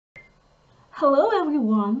Hello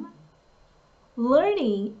everyone!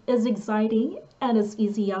 Learning is exciting and as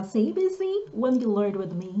easy as ABC when you learn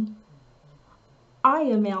with me. I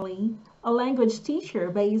am Ellie, a language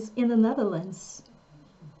teacher based in the Netherlands,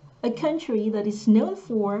 a country that is known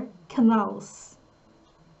for canals,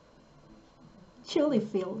 chili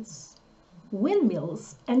fields,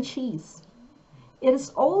 windmills, and cheese. It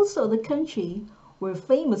is also the country where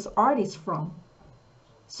famous artists from,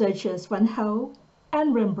 such as Van Gogh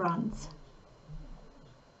and Rembrandt.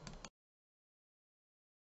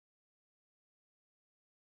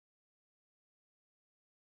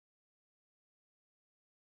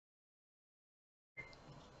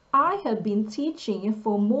 I have been teaching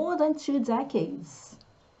for more than 2 decades,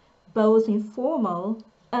 both in formal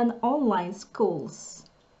and online schools.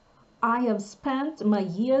 I have spent my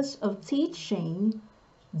years of teaching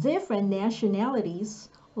different nationalities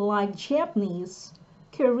like Japanese,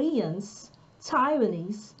 Koreans,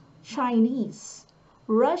 Taiwanese, Chinese,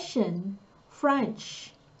 Russian,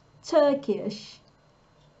 French, Turkish,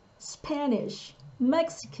 Spanish,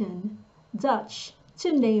 Mexican, Dutch,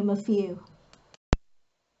 to name a few.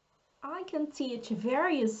 I can teach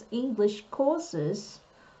various English courses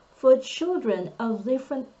for children of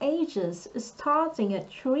different ages starting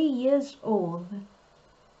at 3 years old.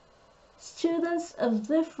 Students of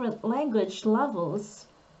different language levels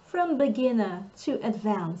from beginner to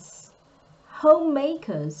advanced,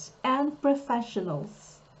 homemakers and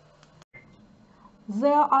professionals.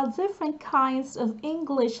 There are different kinds of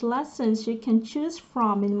English lessons you can choose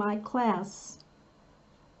from in my class.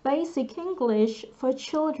 Basic English for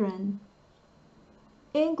children,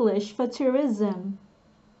 English for tourism,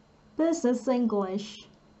 Business English,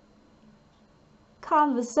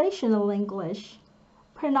 Conversational English,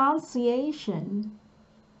 Pronunciation,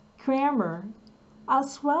 Grammar,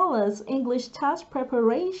 as well as English test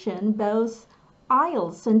preparation, both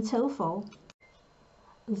IELTS and TOEFL.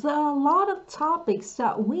 There are a lot of topics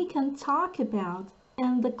that we can talk about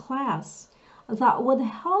in the class that would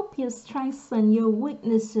help you strengthen your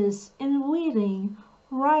weaknesses in reading,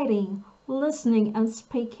 writing, listening, and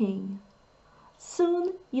speaking.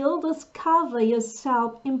 Soon you'll discover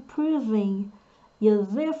yourself improving your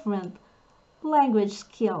different language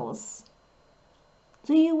skills.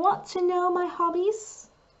 Do you want to know my hobbies?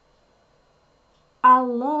 I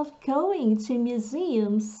love going to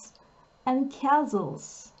museums and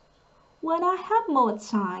castles. When I have more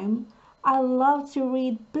time, I love to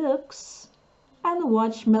read books and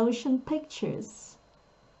watch motion pictures.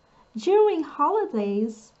 During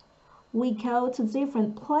holidays, we go to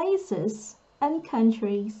different places and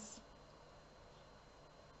countries.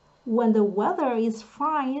 When the weather is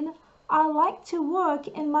fine, I like to work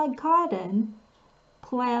in my garden,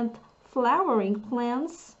 plant flowering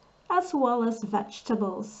plants as well as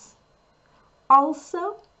vegetables.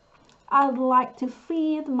 Also, I'd like to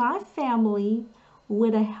feed my family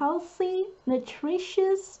with a healthy,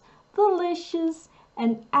 nutritious, delicious,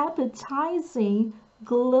 and appetizing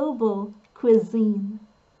global cuisine.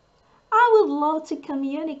 I would love to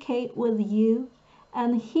communicate with you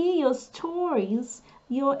and hear your stories,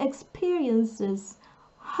 your experiences,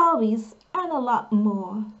 hobbies, and a lot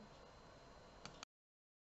more.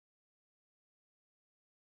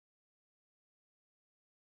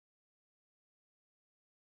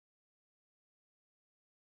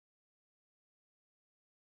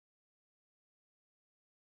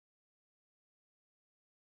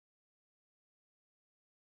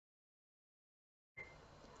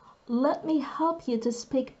 Let me help you to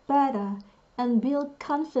speak better and build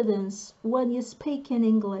confidence when you speak in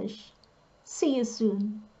English. See you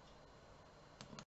soon.